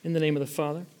In the name of the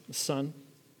Father, the Son,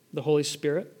 the Holy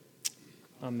Spirit.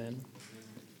 Amen.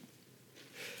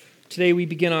 Today we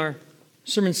begin our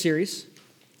sermon series.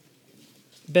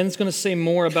 Ben's going to say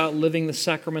more about living the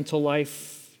sacramental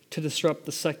life to disrupt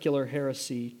the secular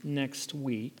heresy next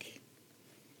week.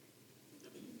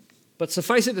 But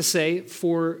suffice it to say,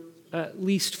 for at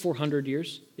least 400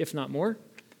 years, if not more,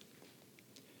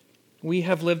 we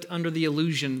have lived under the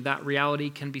illusion that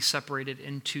reality can be separated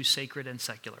into sacred and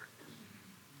secular.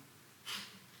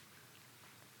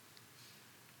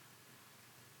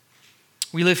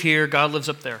 We live here, God lives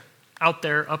up there. Out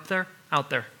there, up there, out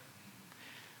there.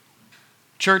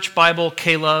 Church, Bible,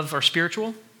 K-Love are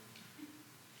spiritual.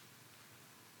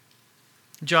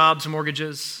 Jobs,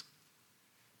 mortgages,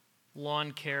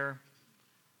 lawn care,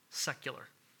 secular.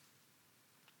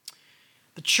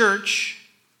 The church,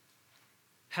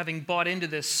 having bought into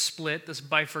this split, this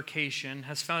bifurcation,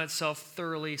 has found itself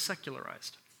thoroughly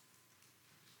secularized.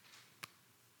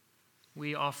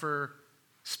 We offer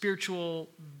spiritual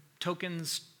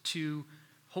tokens to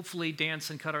hopefully dance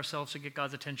and cut ourselves to get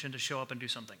God's attention to show up and do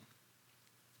something.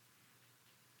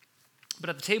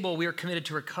 But at the table, we are committed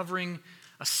to recovering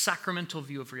a sacramental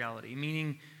view of reality,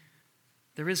 meaning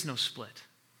there is no split.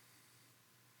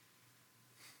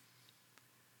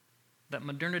 That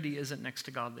modernity isn't next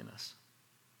to godliness.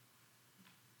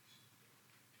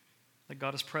 That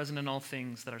God is present in all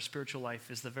things, that our spiritual life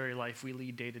is the very life we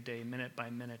lead day to day, minute by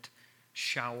minute,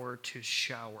 shower to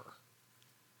shower.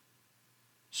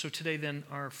 So today then,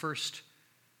 our first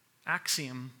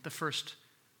axiom, the first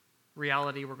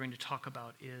reality we're going to talk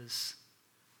about is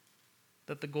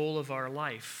that the goal of our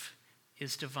life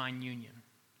is divine union,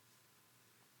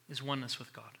 is oneness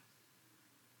with God.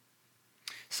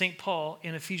 St. Paul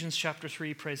in Ephesians chapter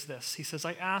 3 prays this. He says,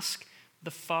 I ask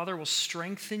the Father will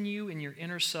strengthen you in your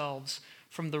inner selves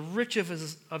from the rich of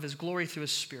his glory through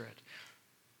his Spirit.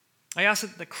 I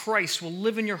ask that Christ will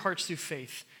live in your hearts through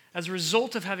faith. As a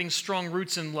result of having strong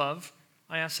roots in love,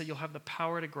 I ask that you'll have the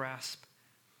power to grasp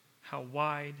how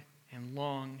wide and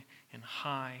long and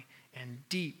high and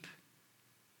deep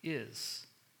is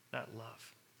that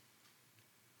love.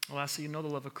 I'll ask that you know the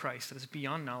love of Christ that is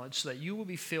beyond knowledge so that you will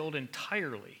be filled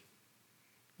entirely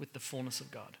with the fullness of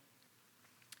God.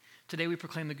 Today we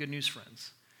proclaim the good news,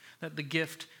 friends, that the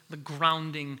gift, the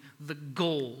grounding, the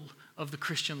goal of the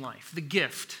Christian life, the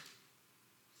gift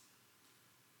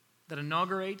that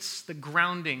inaugurates, the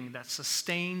grounding that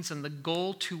sustains, and the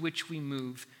goal to which we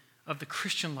move of the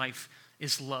Christian life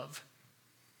is love.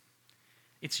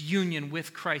 It's union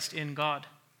with Christ in God.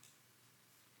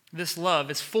 This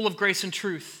love is full of grace and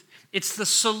truth. It's the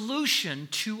solution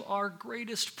to our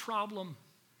greatest problem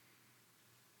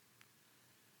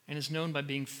and is known by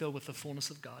being filled with the fullness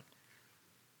of God.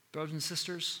 Brothers and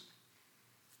sisters,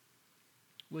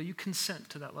 will you consent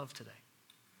to that love today?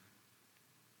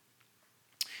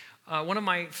 One of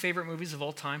my favorite movies of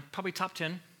all time, probably top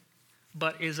 10,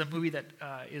 but is a movie that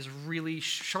is really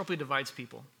sharply divides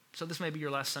people. So this may be your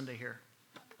last Sunday here,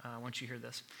 once you hear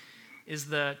this, is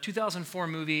the 2004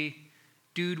 movie,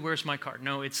 Dude, Where's My Car?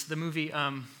 No, it's the movie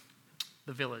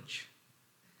The Village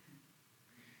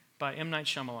by M. Night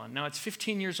Shyamalan. Now, it's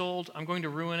 15 years old. I'm going to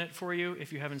ruin it for you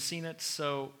if you haven't seen it,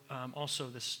 so also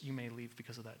this you may leave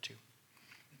because of that too.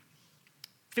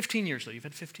 15 years, though. You've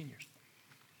had 15 years.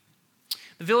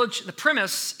 The Village, the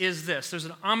premise is this. There's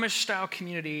an Amish-style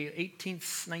community,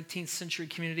 18th, 19th century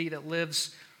community that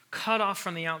lives cut off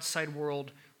from the outside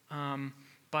world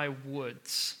by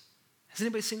woods. Has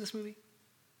anybody seen this movie?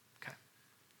 Okay.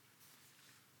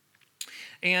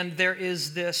 And there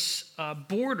is this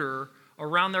border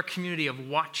around their community of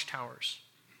watchtowers.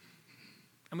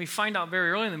 And we find out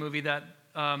very early in the movie that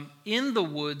in the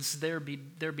woods there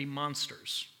be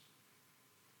monsters.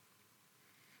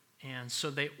 And so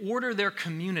they order their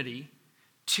community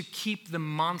to keep the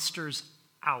monsters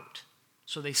out.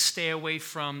 So they stay away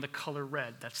from the color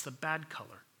red. That's the bad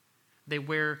color. They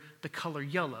wear the color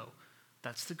yellow.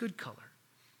 That's the good color.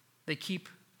 They keep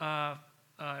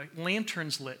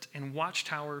lanterns lit in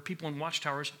people in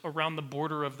watchtowers around the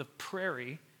border of the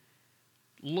prairie,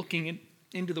 looking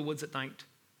into the woods at night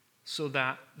so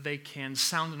that they can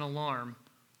sound an alarm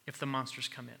if the monsters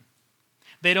come in.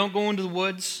 They don't go into the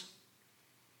woods.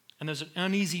 And there's an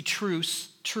uneasy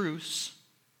truce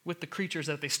with the creatures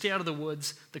that if they stay out of the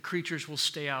woods, the creatures will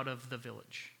stay out of the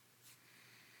village.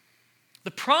 The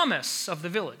promise of the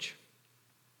village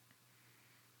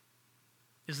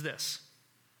is this.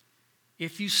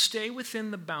 If you stay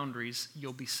within the boundaries,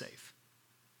 you'll be safe.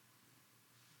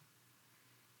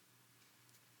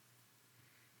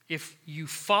 If you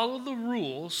follow the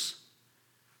rules,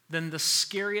 then the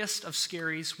scariest of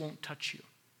scaries won't touch you.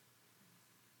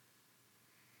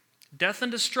 Death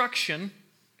and destruction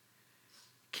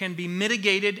can be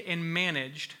mitigated and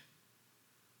managed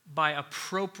by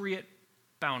appropriate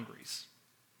boundaries.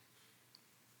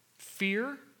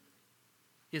 Fear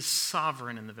is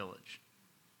sovereign in the village.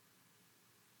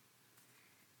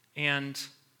 And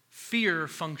fear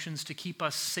functions to keep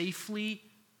us safe,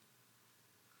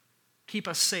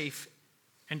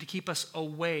 and to keep us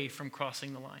away from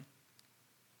crossing the line.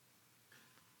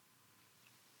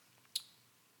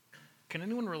 Can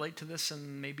anyone relate to this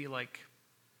in maybe like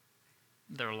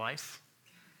their life?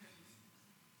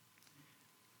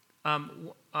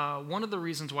 One of the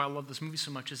reasons why I love this movie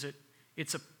so much is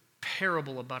it's a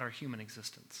parable about our human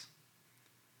existence.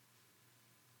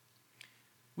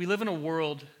 We live in a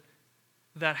world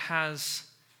that has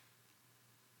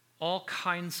all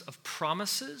kinds of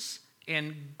promises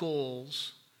and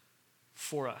goals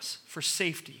for us, for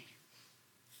safety.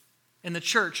 In the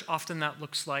church, often that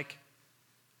looks like,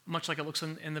 much like it looks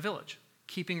in the village,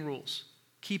 keeping rules,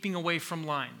 keeping away from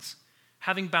lines,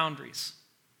 having boundaries,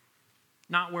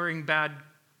 not wearing bad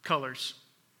colors.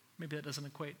 Maybe that doesn't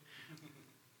equate.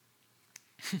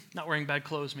 Not wearing bad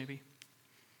clothes, maybe.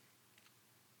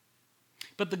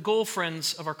 But the goal,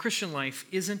 friends, of our Christian life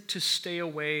isn't to stay out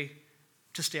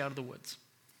of the woods.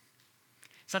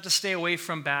 It's not to stay away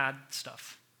from bad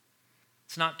stuff.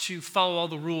 It's not to follow all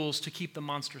the rules to keep the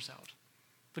monsters out.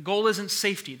 The goal isn't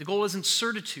safety. The goal isn't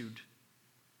certitude.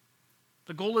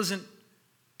 The goal isn't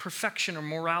perfection or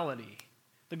morality.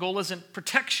 The goal isn't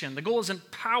protection. The goal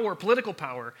isn't power, political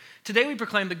power. Today we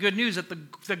proclaim the good news that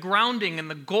the grounding and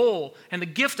the goal and the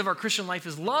gift of our Christian life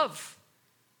is love.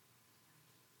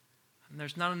 And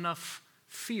there's not enough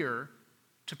fear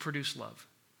to produce love.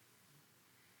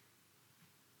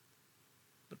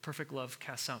 But perfect love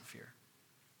casts out fear.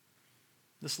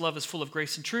 This love is full of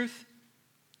grace and truth,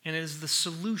 and it is the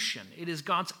solution. It is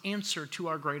God's answer to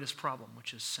our greatest problem,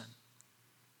 which is sin.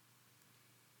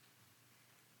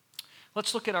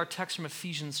 Let's look at our text from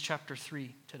Ephesians chapter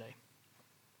 3 today.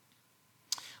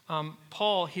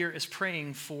 Paul here is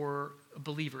praying for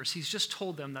believers. He's just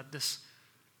told them that this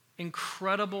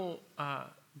incredible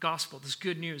gospel, this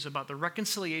good news about the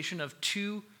reconciliation of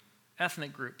two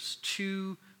ethnic groups,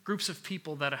 two groups of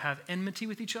people that have enmity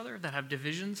with each other, that have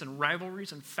divisions and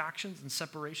rivalries and factions and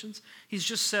separations. He's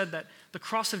just said that the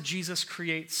cross of Jesus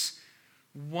creates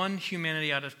one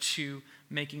humanity out of two,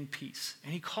 making peace.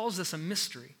 And he calls this a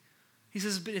mystery. He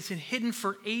says it's been hidden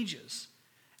for ages.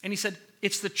 And he said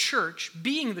it's the church,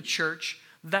 being the church,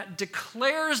 that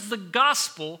declares the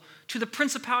gospel to the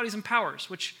principalities and powers,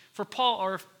 which for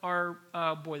Paul are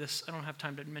I don't have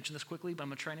time to mention this quickly, but I'm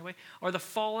going to try anyway, are the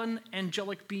fallen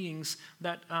angelic beings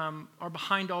that are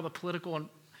behind all the political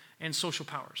and social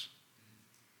powers.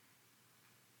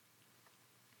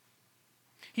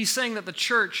 He's saying that the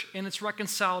church, in its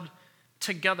reconciled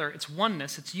together, its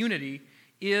oneness, its unity,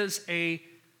 is a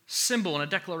symbol and a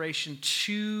declaration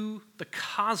to the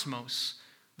cosmos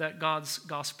that God's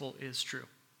gospel is true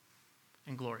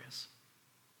and glorious.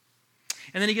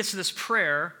 And then he gets to this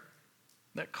prayer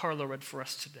that Carlo read for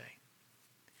us today.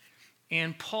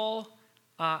 And Paul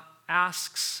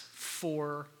asks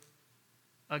for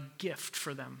a gift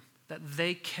for them, that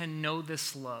they can know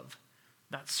this love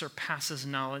that surpasses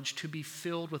knowledge, to be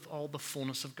filled with all the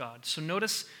fullness of God. So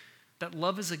notice that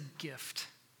love is a gift.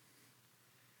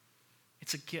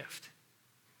 It's a gift.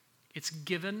 It's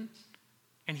given,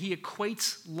 and he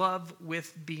equates love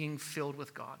with being filled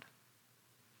with God.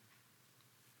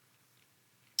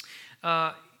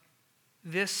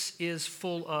 This is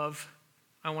full of,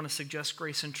 I want to suggest,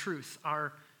 grace and truth.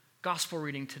 Our gospel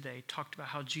reading today talked about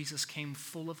how Jesus came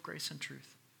full of grace and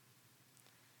truth.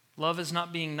 Love is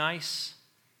not being nice.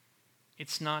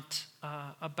 It's not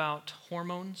about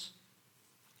hormones.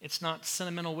 It's not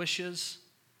sentimental wishes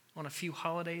on a few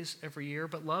holidays every year,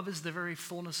 but love is the very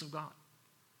fullness of God.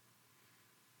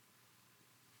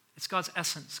 It's God's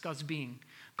essence, God's being.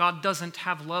 God doesn't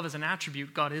have love as an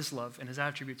attribute. God is love, and his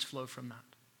attributes flow from that.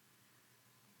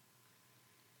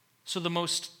 So the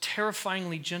most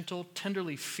terrifyingly gentle,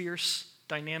 tenderly fierce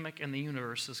dynamic in the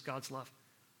universe is God's love.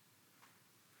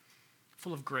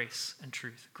 Full of grace and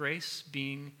truth. Grace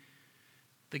being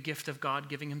the gift of God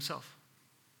giving himself.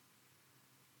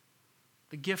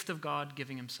 The gift of God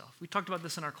giving himself. We talked about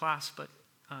this in our class, but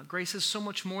grace is so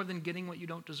much more than getting what you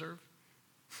don't deserve.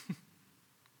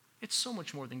 It's so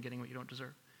much more than getting what you don't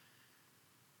deserve.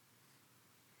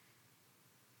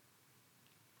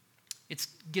 It's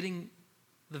getting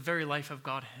the very life of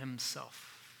God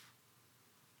himself.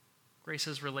 Grace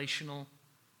is relational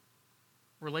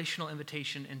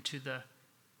invitation into the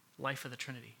life of the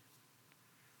Trinity.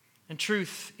 And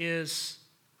truth is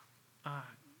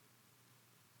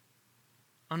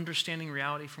understanding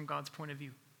reality from God's point of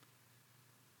view.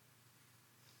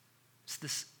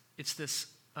 It's this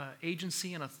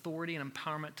agency and authority and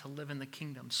empowerment to live in the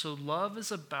kingdom. So love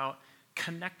is about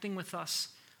connecting with us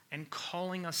and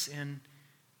calling us in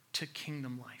to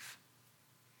kingdom life.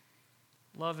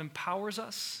 Love empowers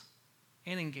us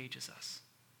and engages us.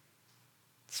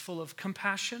 It's full of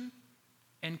compassion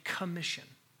and commission.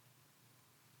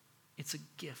 It's a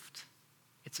gift.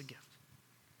 It's a gift.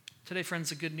 Today, friends,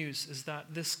 the good news is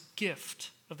that this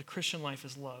gift of the Christian life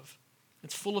is love.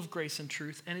 It's full of grace and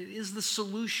truth, and it is the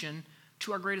solution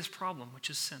to our greatest problem, which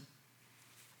is sin.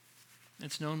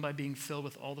 It's known by being filled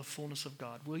with all the fullness of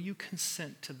God. Will you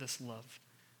consent to this love,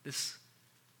 this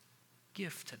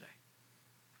gift today?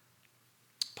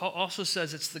 Paul also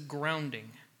says it's the grounding.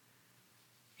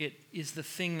 It is the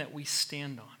thing that we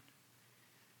stand on.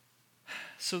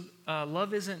 So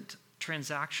love isn't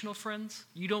transactional, friends.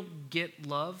 You don't get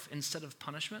love instead of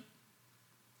punishment.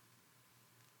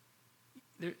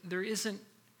 There isn't,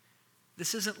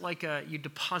 this isn't like you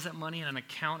deposit money in an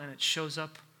account and it shows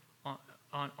up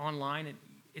online.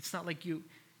 It's not like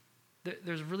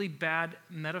there's really bad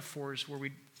metaphors where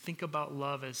we think about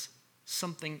love as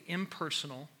something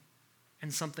impersonal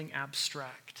and something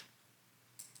abstract.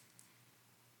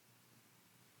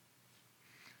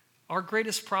 Our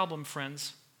greatest problem,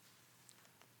 friends,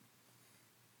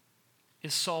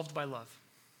 is solved by love.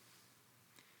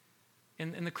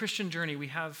 In the Christian journey, we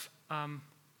have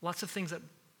lots of things that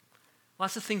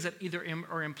either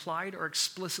are implied or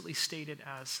explicitly stated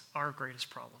as our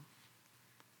greatest problem.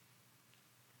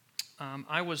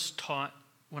 I was taught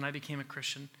when I became a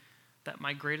Christian that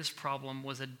my greatest problem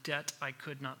was a debt I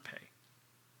could not pay.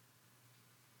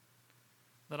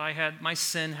 That my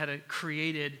sin had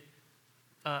created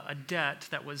a debt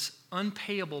that was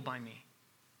unpayable by me.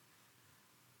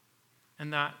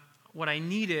 And that what I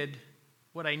needed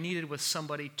was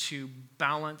somebody to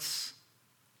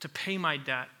pay my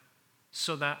debt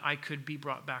so that I could be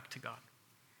brought back to God.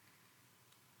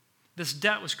 This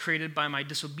debt was created by my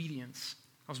disobedience.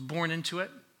 I was born into it,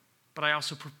 but I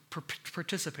also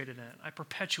participated in it. I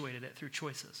perpetuated it through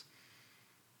choices.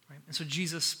 Right? And so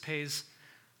Jesus pays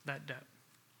that debt.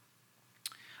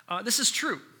 This is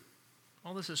true.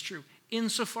 All this is true,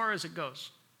 insofar as it goes.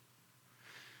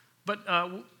 But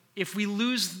if we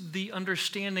lose the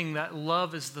understanding that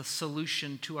love is the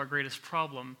solution to our greatest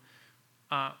problem,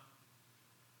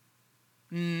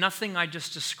 nothing I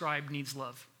just described needs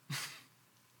love. Do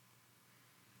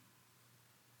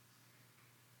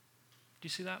you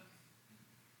see that?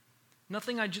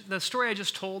 The story I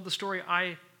just told, the story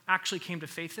I actually came to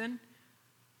faith in,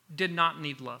 did not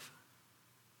need love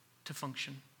to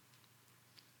function.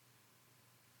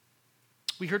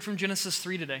 We heard from Genesis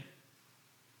 3 today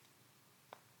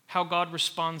how God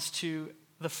responds to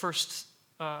the first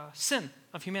sin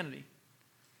of humanity.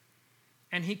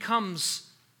 And he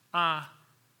comes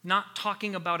not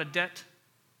talking about a debt.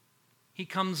 He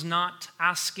comes not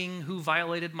asking who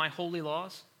violated my holy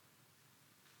laws.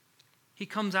 He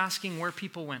comes asking where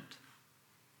people went.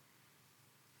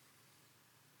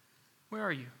 Where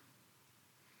are you?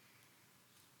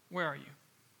 Where are you?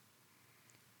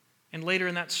 And later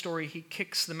in that story, he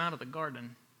kicks them out of the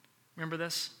garden. Remember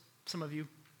this? Some of you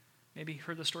maybe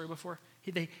heard the story before.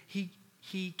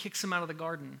 He kicks them out of the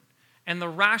garden. And the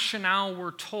rationale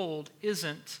we're told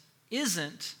isn't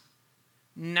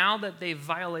now that they've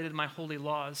violated my holy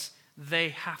laws, they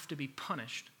have to be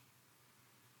punished.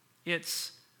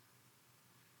 It's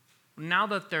now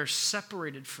that they're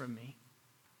separated from me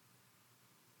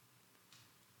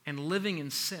and living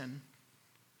in sin,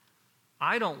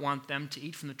 I don't want them to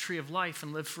eat from the tree of life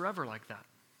and live forever like that.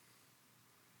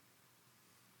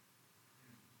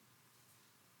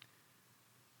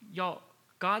 Y'all,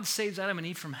 God saves Adam and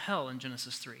Eve from hell in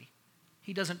Genesis 3.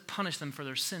 He doesn't punish them for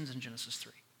their sins in Genesis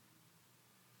 3.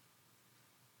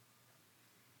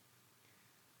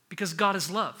 Because God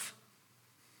is love.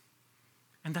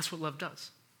 And that's what love does.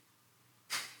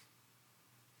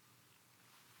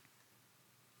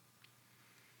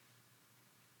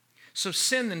 So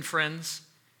sin, then, friends,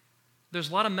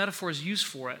 there's a lot of metaphors used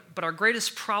for it, but our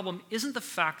greatest problem isn't the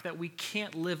fact that we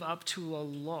can't live up to a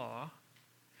law.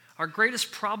 Our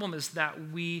greatest problem is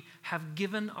that we have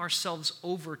given ourselves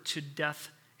over to death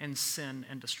and sin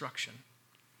and destruction.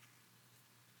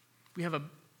 We have a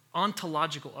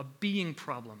ontological, a being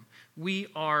problem. We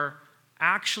are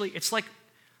actually, it's like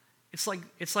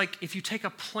if you take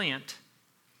a plant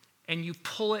and you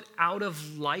pull it out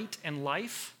of light and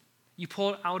life, you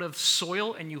pull it out of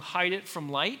soil and you hide it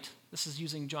from light. This is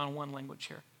using John 1 language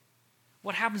here.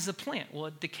 What happens to the plant? Well,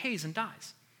 it decays and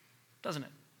dies, doesn't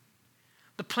it?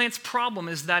 The plant's problem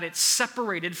is that it's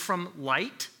separated from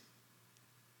light,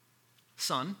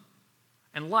 sun,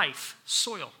 and life,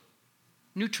 soil,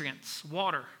 nutrients,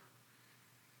 water.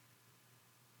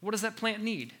 What does that plant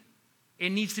need? It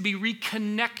needs to be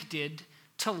reconnected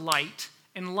to light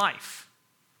and life.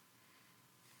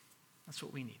 That's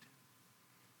what we need.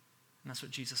 And that's what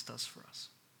Jesus does for us.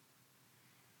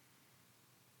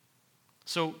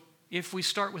 So if we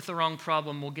start with the wrong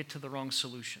problem, we'll get to the wrong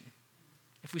solution.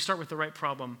 If we start with the right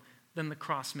problem, then the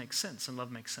cross makes sense and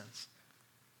love makes sense.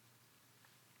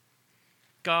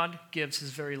 God gives his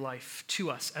very life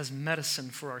to us as medicine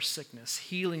for our sickness,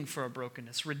 healing for our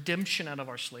brokenness, redemption out of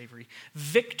our slavery,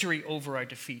 victory over our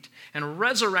defeat, and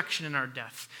resurrection in our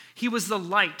death. He was the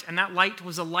light, and that light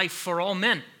was a life for all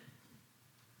men.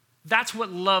 That's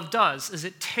what love does, is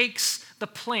it takes the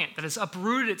plant that has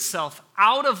uprooted itself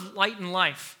out of light and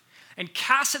life and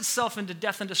casts itself into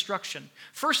death and destruction.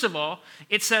 First of all,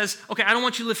 it says, okay, I don't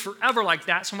want you to live forever like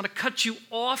that, so I'm going to cut you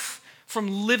off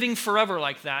from living forever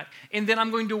like that, and then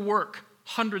I'm going to work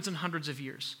hundreds and hundreds of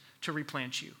years to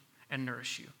replant you and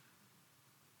nourish you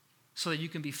so that you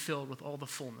can be filled with all the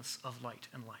fullness of light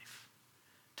and life.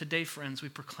 Today, friends, we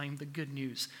proclaim the good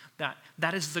news that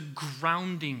that is the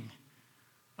grounding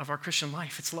of our Christian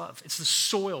life. It's love. It's the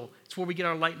soil. It's where we get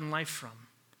our light and life from.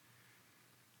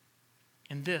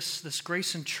 And this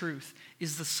grace and truth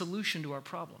is the solution to our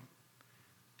problem: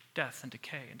 death and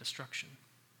decay and destruction.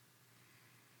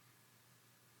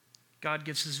 God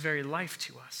gives his very life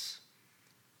to us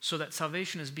so that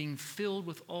salvation is being filled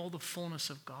with all the fullness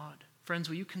of God. Friends,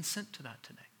 will you consent to that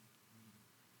today?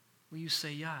 Will you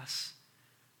say yes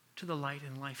to the light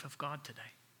and life of God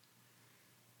today?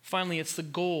 Finally, it's the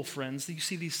goal, friends. You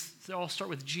see these, they all start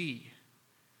with G.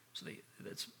 So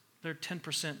they're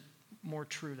 10% more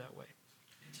true that way.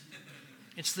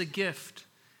 It's the gift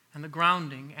and the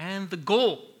grounding and the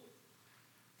goal.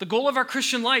 The goal of our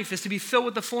Christian life is to be filled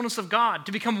with the fullness of God,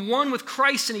 to become one with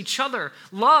Christ and each other.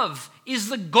 Love is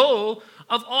the goal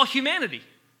of all humanity.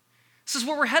 This is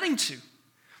what we're heading to.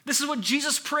 This is what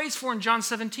Jesus prays for in John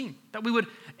 17, that we would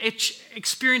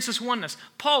experience this oneness.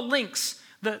 Paul links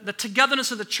the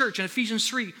togetherness of the church in Ephesians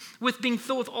 3 with being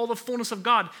filled with all the fullness of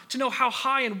God, to know how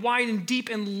high and wide and deep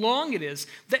and long it is,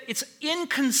 that it's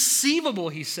inconceivable,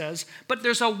 he says, but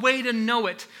there's a way to know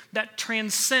it that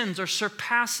transcends or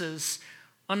surpasses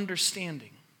understanding.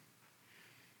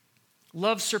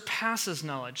 Love surpasses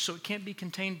knowledge, so it can't be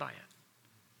contained by it.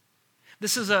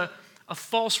 This is a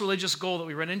false religious goal that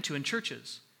we run into in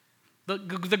churches. The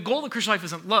goal of the Christian life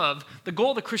isn't love. The goal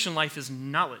of the Christian life is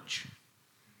knowledge.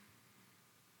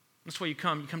 That's why you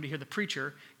come to hear the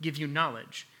preacher give you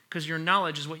knowledge, because your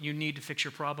knowledge is what you need to fix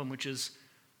your problem, which is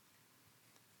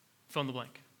fill in the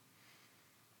blank.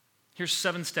 Here's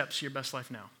 7 steps to your best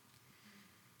life now.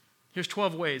 Here's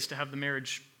 12 ways to have the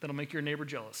marriage that'll make your neighbor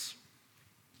jealous.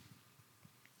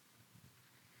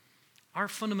 Our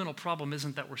fundamental problem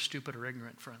isn't that we're stupid or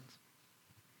ignorant, friends.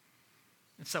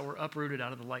 It's that we're uprooted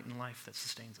out of the light and life that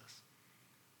sustains us.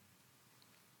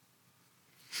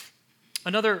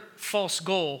 Another false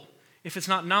goal, if it's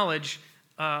not knowledge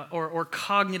or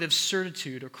cognitive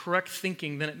certitude or correct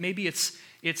thinking, then maybe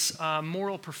it's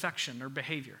moral perfection or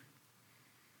behavior.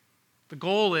 The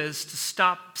goal is to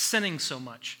stop sinning so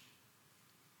much.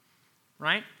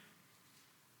 Right?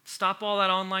 Stop all that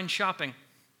online shopping.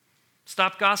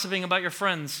 Stop gossiping about your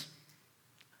friends.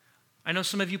 I know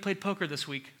some of you played poker this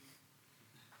week.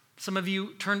 Some of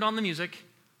you turned on the music,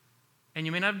 and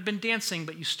you may not have been dancing,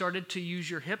 but you started to use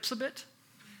your hips a bit,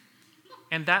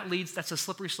 and that's a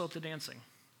slippery slope to dancing.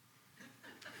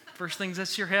 First things,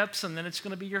 it's your hips, and then it's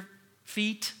going to be your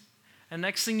feet, and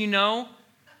next thing you know,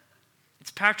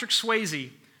 it's Patrick Swayze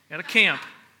at a camp.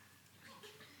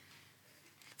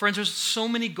 Friends, there's so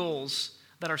many goals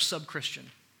that are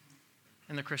sub-Christian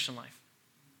in the Christian life.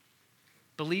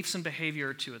 Beliefs and behavior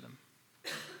are 2 of them.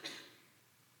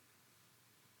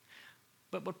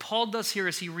 But what Paul does here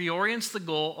is he reorients the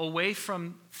goal away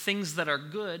from things that are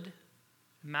good.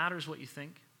 It matters what you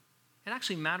think. It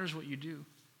actually matters what you do.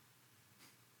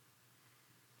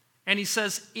 And he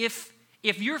says, if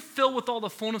you're filled with all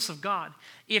the fullness of God,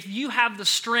 if you have the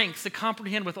strength to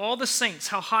comprehend with all the saints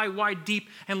how high, wide, deep,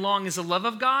 and long is the love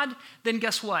of God, then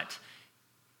guess what?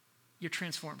 You're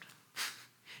transformed.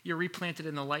 You're replanted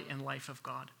in the light and life of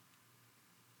God.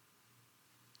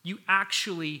 You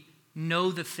actually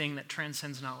know the thing that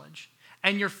transcends knowledge.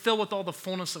 And you're filled with all the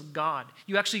fullness of God.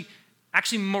 You actually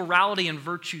morality and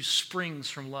virtue springs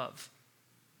from love.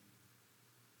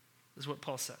 This is what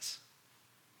Paul says.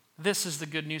 This is the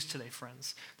good news today,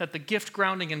 friends, that the gift,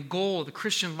 grounding, and goal of the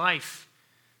Christian life,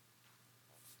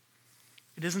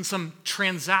 it isn't some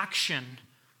transaction.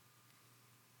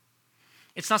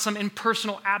 It's not some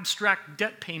impersonal, abstract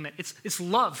debt payment. It's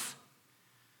love.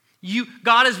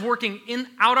 God is working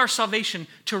out our salvation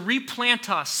to replant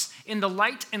us in the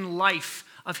light and life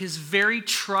of his very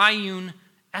triune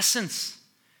essence.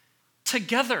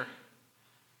 Together.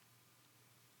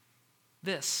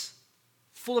 This,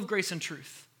 full of grace and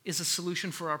truth, is a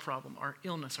solution for our problem, our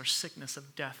illness, our sickness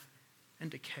of death and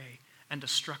decay and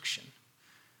destruction.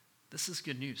 This is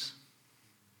good news.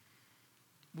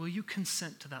 Will you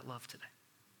consent to that love today?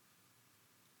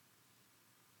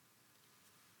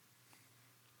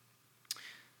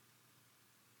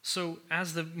 So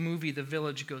as the movie The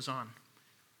Village goes on,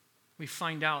 we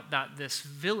find out that this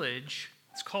village,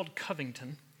 it's called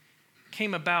Covington,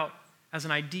 came about as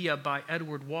an idea by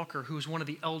Edward Walker, who is one of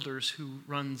the elders who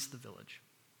runs the village.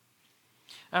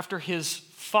 After his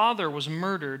father was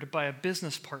murdered by a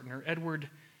business partner, Edward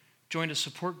joined a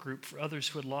support group for others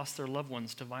who had lost their loved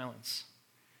ones to violence.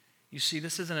 You see,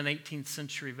 this isn't an 18th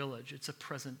century village, it's a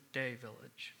present day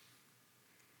village.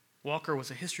 Walker was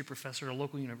a history professor at a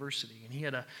local university, and he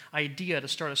had an idea to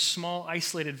start a small,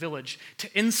 isolated village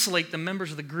to insulate the members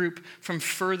of the group from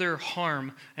further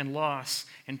harm and loss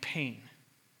and pain.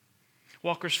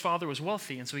 Walker's father was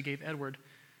wealthy, and so he gave Edward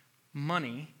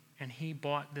money, and he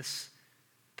bought this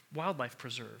wildlife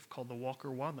preserve called the Walker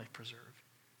Wildlife Preserve.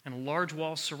 And a large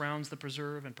wall surrounds the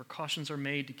preserve, and precautions are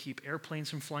made to keep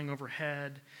airplanes from flying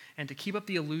overhead and to keep up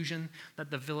the illusion that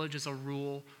the village is a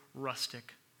rural,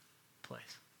 rustic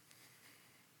place.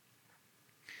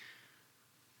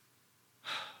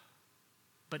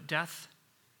 But death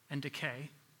and decay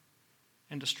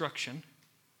and destruction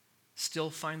still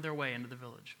find their way into the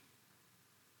village.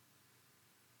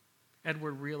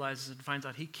 Edward realizes and finds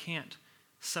out he can't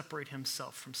separate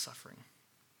himself from suffering.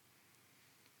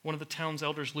 One of the town's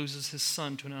elders loses his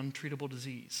son to an untreatable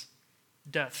disease.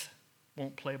 Death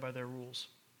won't play by their rules.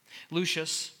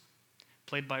 Lucius,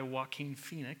 played by Joaquin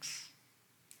Phoenix,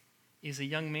 is a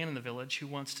young man in the village who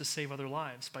wants to save other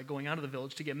lives by going out of the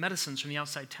village to get medicines from the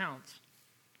outside towns.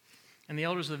 And the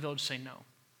elders of the village say no.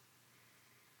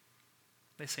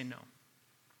 They say no.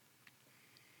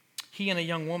 He and a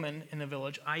young woman in the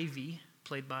village, Ivy,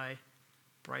 played by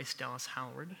Bryce Dallas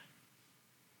Howard,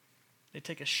 they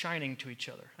take a shining to each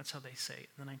other. That's how they say it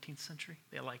in the 19th century.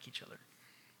 They like each other.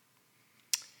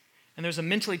 And there's a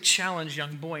mentally challenged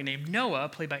young boy named Noah,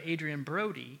 played by Adrian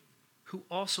Brody, who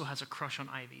also has a crush on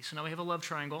Ivy. So now we have a love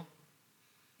triangle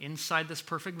inside this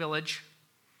perfect village.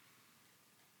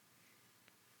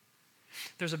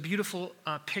 There's a beautiful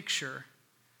picture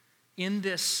in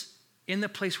the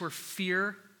place where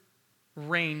fear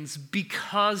reigns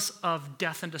because of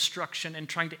death and destruction and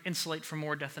trying to insulate from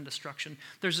more death and destruction.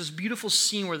 There's this beautiful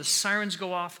scene where the sirens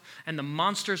go off and the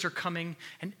monsters are coming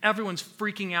and everyone's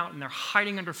freaking out and they're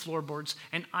hiding under floorboards.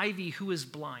 And Ivy, who is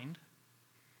blind,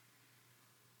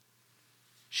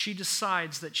 she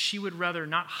decides that she would rather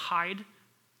not hide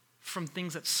from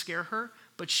things that scare her,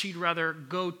 but she'd rather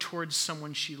go towards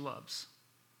someone she loves.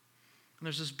 And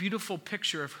there's this beautiful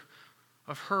picture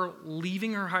of her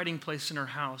leaving her hiding place in her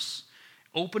house,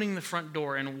 opening the front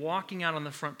door and walking out on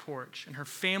the front porch. And her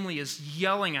family is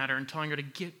yelling at her and telling her to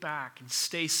get back and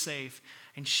stay safe.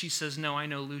 And she says, no, I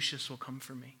know Lucius will come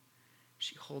for me.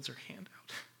 She holds her hand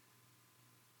out.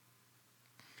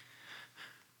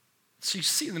 So you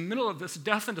see in the middle of this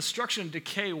death and destruction and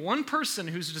decay, one person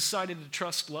who's decided to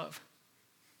trust love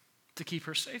to keep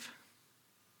her safe.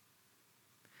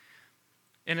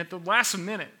 And at the last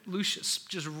minute, Lucius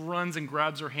just runs and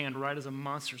grabs her hand right as a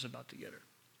monster's about to get her.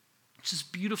 It's this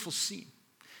beautiful scene.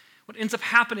 What ends up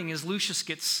happening is Lucius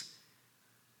gets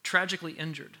tragically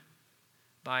injured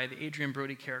by the Adrian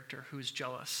Brody character who is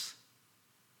jealous.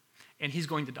 And he's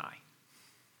going to die.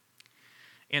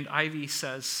 And Ivy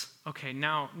says, okay,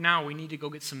 now we need to go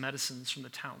get some medicines from the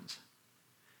towns.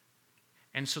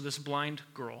 And so this blind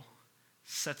girl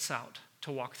sets out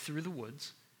to walk through the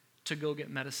woods to go get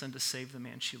medicine to save the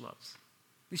man she loves.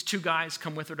 These two guys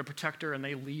come with her to protect her, and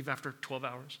they leave after 12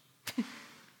 hours.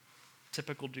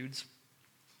 Typical dudes.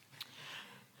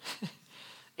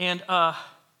 And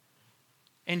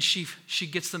she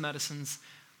gets the medicines,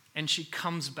 and she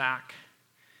comes back.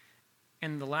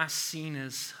 And the last scene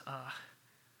is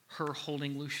her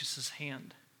holding Lucius's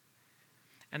hand.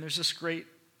 And there's this great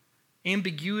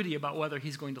ambiguity about whether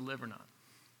he's going to live or not.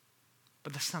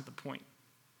 But that's not the point.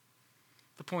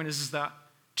 The point is that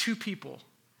two people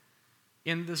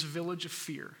in this village of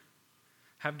fear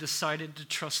have decided to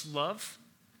trust love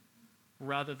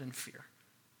rather than fear.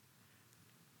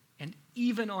 And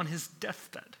even on his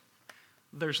deathbed,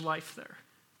 there's life there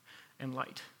and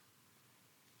light.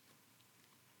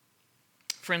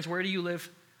 Friends, where do you live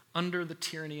under the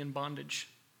tyranny and bondage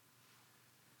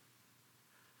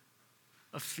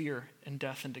of fear and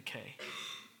death and decay?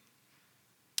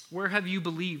 Where have you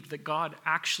believed that God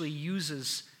actually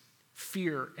uses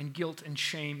fear and guilt and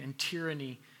shame and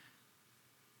tyranny?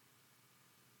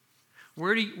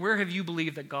 Where have you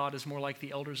believed that God is more like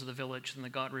the elders of the village than the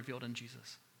God revealed in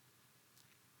Jesus?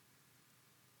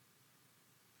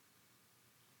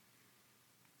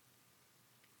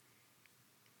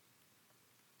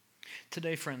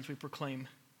 Today, friends, we proclaim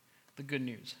the good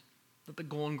news that the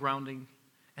goal and grounding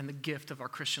and the gift of our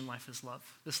Christian life is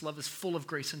love. This love is full of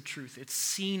grace and truth. It's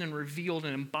seen and revealed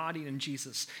and embodied in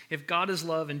Jesus. If God is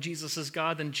love and Jesus is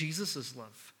God, then Jesus is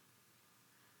love.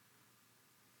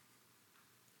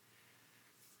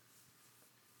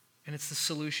 And it's the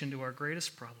solution to our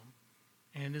greatest problem.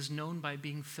 And it is known by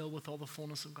being filled with all the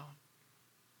fullness of God.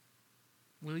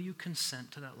 Will you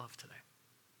consent to that love today?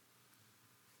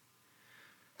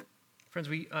 Friends,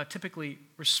 we typically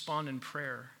respond in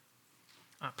prayer,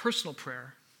 personal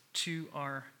prayer, to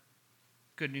our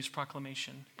good news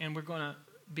proclamation. And we're going to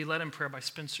be led in prayer by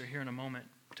Spencer here in a moment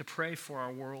to pray for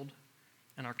our world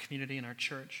and our community and our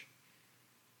church.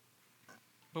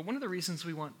 But one of the reasons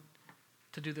we want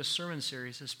to do this sermon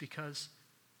series is because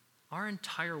our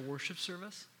entire worship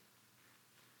service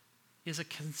is a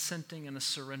consenting and a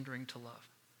surrendering to love.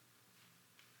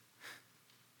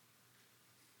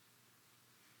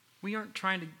 We aren't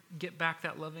trying to get back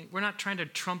that loving. We're not trying to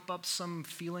trump up some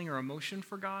feeling or emotion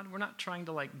for God. We're not trying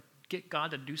to get God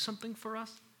to do something for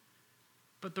us.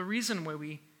 But the reason why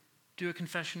we do a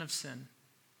confession of sin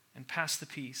and pass the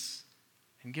peace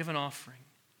and give an offering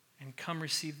and come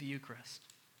receive the Eucharist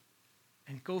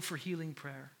and go for healing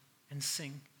prayer and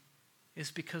sing is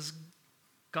because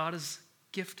God is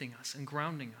gifting us and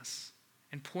grounding us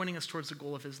and pointing us towards the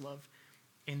goal of his love.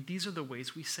 And these are the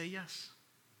ways we say yes.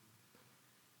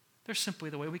 They're simply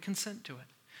the way we consent to it.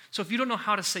 So if you don't know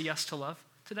how to say yes to love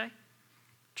today,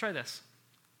 try this.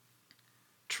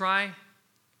 Try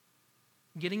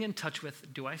getting in touch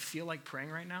with, do I feel like praying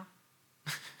right now?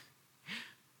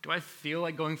 Do I feel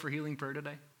like going for healing prayer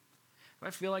today? Do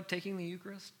I feel like taking the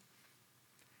Eucharist?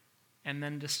 And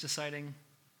then just deciding,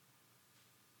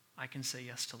 I can say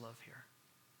yes to love here.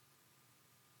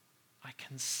 I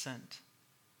consent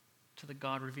to the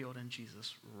God revealed in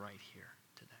Jesus right here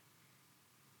today.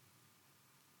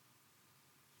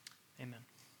 Amen.